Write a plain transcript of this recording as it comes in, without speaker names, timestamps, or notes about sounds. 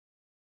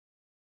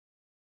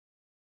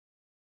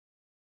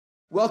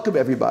Welcome,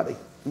 everybody.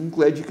 I'm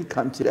glad you could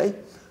come today.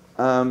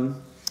 Our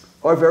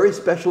very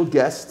special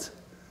guest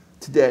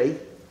today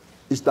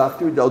is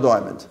Dr. Adele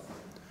Diamond.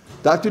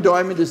 Dr.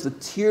 Diamond is the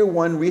Tier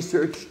 1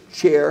 Research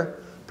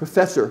Chair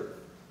Professor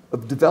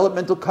of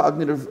Developmental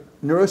Cognitive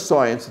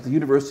Neuroscience at the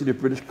University of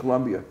British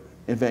Columbia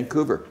in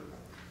Vancouver.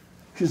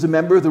 She's a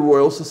member of the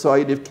Royal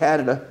Society of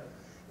Canada,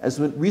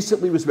 as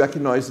recently was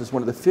recognized as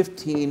one of the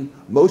 15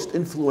 most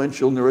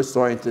influential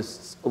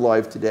neuroscientists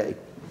alive today.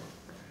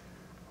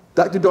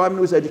 Dr. Diamond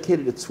was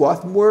educated at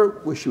Swarthmore,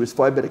 where she was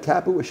Phi Beta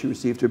Kappa, where she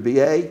received her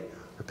BA,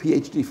 her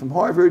PhD from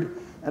Harvard,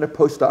 and a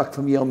postdoc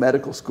from Yale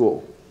Medical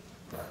School.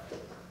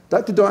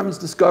 Dr. Diamond's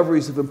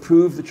discoveries have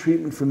improved the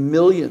treatment for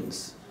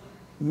millions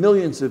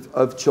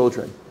of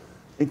children,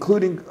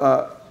 including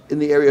in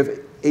the area of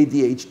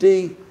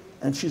ADHD,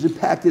 and she's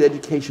impacted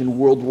education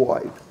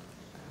worldwide.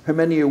 Her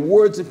many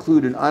awards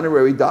include an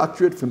honorary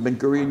doctorate from Ben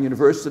Gurion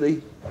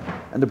University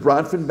and the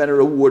Bronfman Benner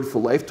Award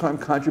for lifetime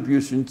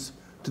contributions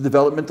to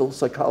developmental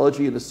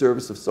psychology in the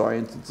service of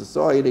science and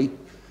society.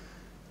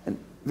 And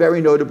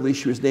very notably,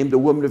 she was named a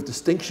Woman of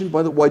Distinction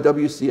by the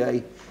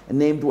YWCA and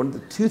named one of the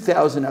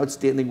 2,000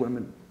 outstanding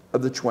women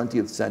of the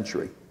 20th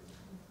century.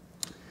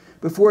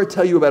 Before I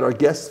tell you about our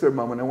guests for a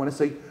moment, I want to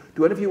say,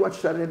 do any of you watch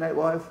Saturday Night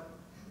Live?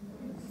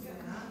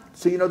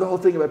 So you know the whole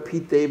thing about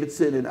Pete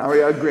Davidson and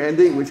Ariana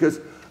Grande, which goes,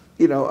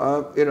 this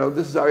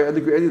is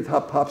Ariana Grande, the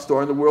top pop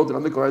star in the world, and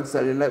I'm the guy on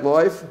Saturday Night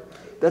Live.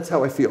 That's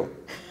how I feel.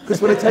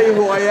 Because when I tell you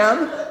who I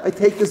am, I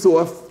take this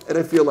off, and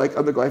I feel like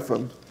I'm the guy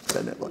from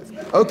Saturday Night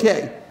Live.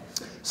 Okay,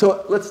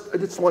 so I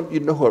just want you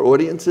to know who our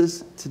audience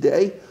is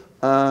today.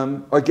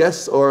 Our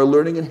guests are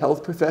learning and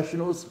health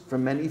professionals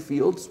from many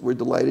fields. We're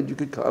delighted you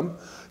could come.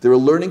 There are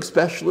learning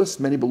specialists.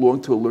 Many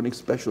belong to a learning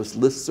specialist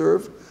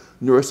listserv.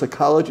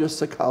 Neuropsychologists,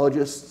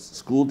 psychologists,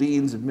 school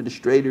deans,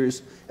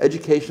 administrators,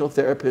 educational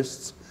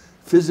therapists,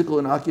 physical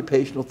and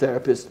occupational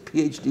therapists,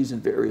 PhDs in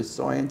various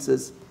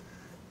sciences.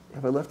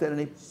 Have I left out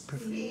any?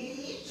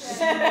 Speech.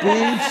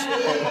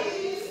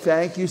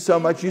 Thank you so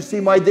much. You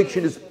see, my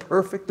diction is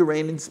perfect. The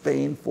rain in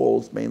Spain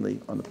falls mainly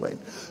on the plane.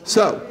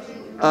 So,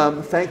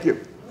 thank you.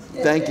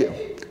 Thank you.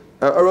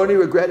 Our only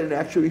regret, and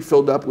actually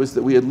filled up, was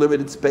that we had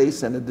limited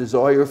space and a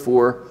desire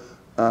for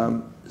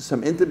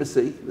some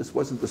intimacy. This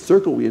wasn't the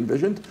circle we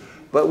envisioned,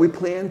 but we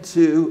planned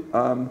to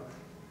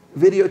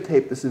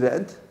videotape this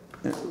event,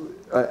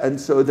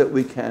 and so that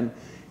we can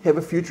have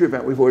a future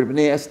event. We've already been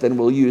asked, and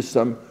we'll use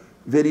some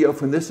video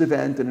from this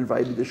event and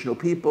invite additional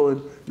people,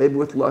 and maybe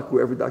with luck,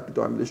 wherever Dr.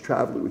 Diamond is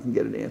traveling, we can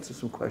get an answer,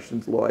 some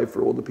questions live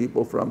for all the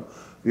people from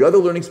the other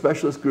learning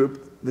specialist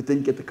group that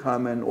didn't get to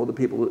come, and all the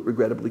people that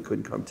regrettably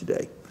couldn't come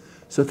today.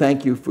 So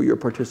thank you for your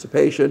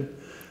participation.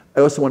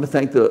 I also want to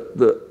thank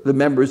the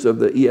members of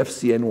the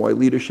EFCNY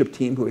leadership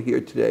team who are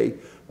here today.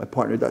 My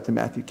partner, Dr.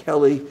 Matthew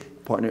Kelly,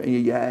 partner Anya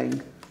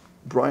Yang,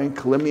 Brian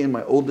Kalimian,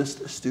 my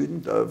oldest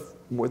student of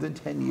more than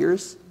 10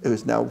 years, who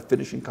is now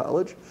finishing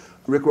college,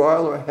 Rick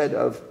Ryle, our head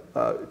of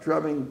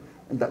drumming,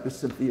 and Dr.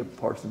 Cynthia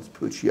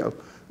Parsons-Puccio.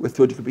 We're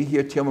thrilled you could be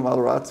here. Timo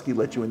Malaratsky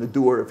let you in the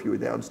door if you were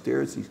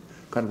downstairs. He's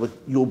kind of like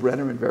Yul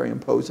Brynner and very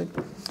imposing.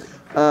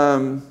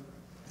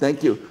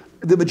 Thank you.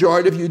 The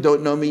majority of you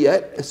don't know me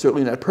yet,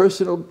 certainly not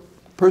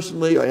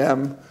personally. I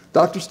am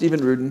Dr.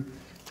 Stephen Rudin,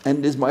 and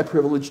it is my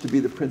privilege to be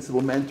the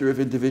principal mentor of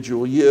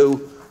Individual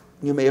U.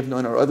 You may have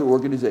known our other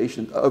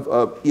organization, of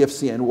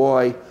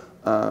EFCNY,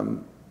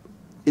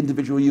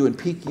 Individual U and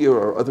Peak Year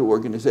are other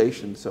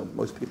organizations, so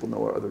most people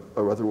know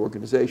our other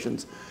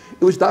organizations.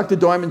 It was Dr.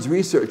 Diamond's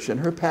research and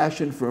her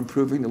passion for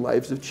improving the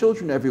lives of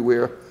children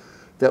everywhere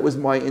that was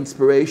my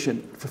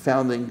inspiration for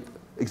founding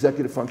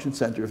Executive Function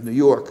Center of New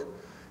York,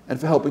 and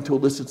for helping to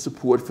elicit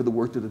support for the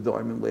work that the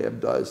Diamond Lab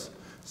does.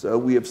 So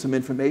we have some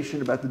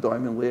information about the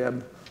Diamond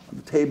Lab on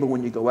the table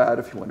when you go out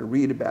if you want to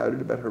read about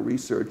it, about her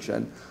research.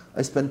 And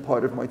I spend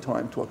part of my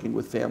time talking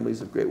with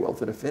families of great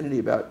wealth and affinity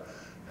about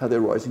how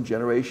their rising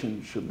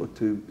generation should look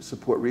to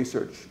support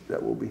research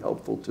that will be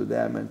helpful to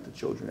them and to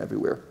children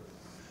everywhere.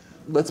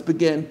 Let's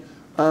begin.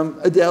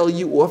 Adele,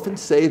 you often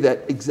say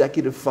that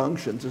executive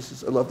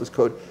functions, I love this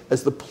quote,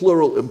 as the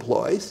plural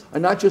implies, are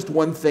not just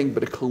one thing,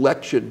 but a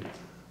collection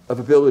of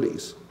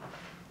abilities,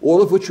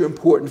 all of which are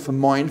important for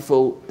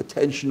mindful,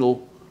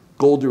 attentional,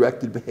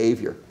 goal-directed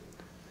behavior.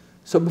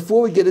 So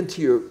before we get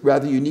into your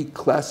rather unique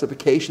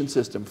classification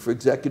system for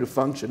executive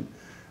function,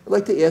 I'd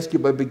like to ask you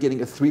by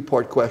beginning a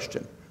three-part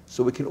question,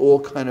 so we can all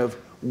kind of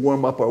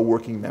warm up our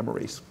working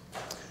memories.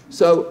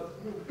 So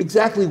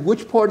exactly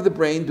which part of the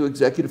brain do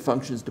executive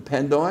functions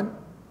depend on?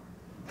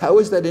 How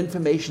is that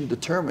information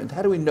determined?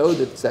 How do we know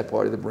that it's that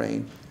part of the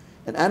brain?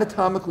 And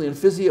anatomically and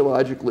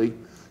physiologically,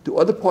 do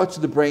other parts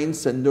of the brain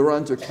send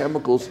neurons or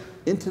chemicals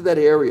into that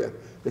area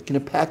that can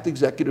impact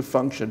executive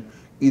function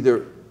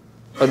either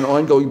on an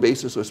ongoing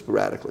basis or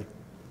sporadically?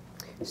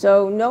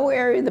 So no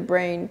area of the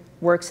brain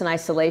works in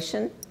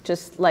isolation,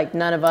 just like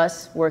none of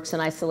us works in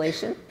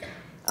isolation.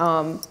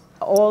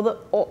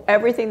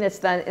 Everything that's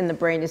done in the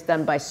brain is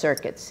done by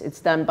circuits. It's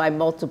done by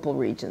multiple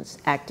regions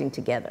acting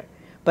together.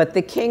 But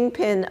the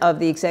kingpin of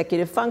the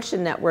executive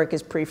function network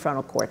is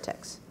prefrontal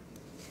cortex.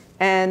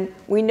 And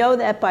we know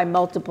that by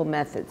multiple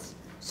methods.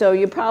 So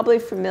you're probably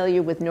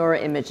familiar with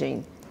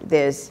neuroimaging.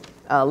 There's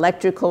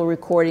electrical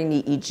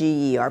recording,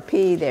 EEG,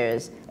 ERP,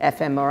 there's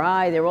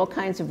fMRI. There are all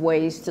kinds of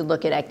ways to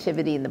look at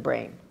activity in the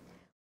brain.